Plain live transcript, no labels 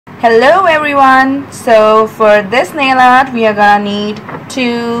Hello everyone! So for this nail art we are gonna need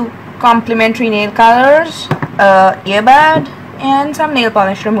two complementary nail colors, a earbud and some nail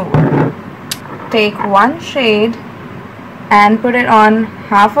polish remover. Take one shade and put it on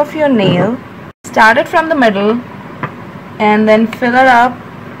half of your nail. Start it from the middle and then fill it up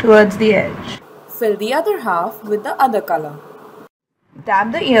towards the edge. Fill the other half with the other color.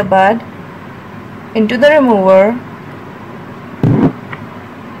 Dab the earbud into the remover.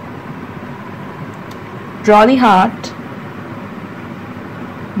 Draw the heart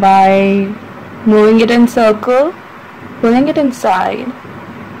by moving it in circle, pulling it inside,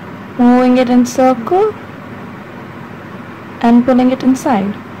 moving it in circle and pulling it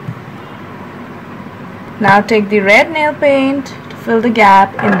inside. Now take the red nail paint to fill the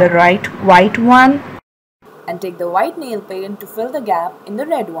gap in the white one and take the white nail paint to fill the gap in the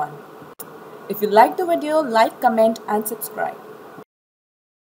red one. If you like the video, like, comment and subscribe.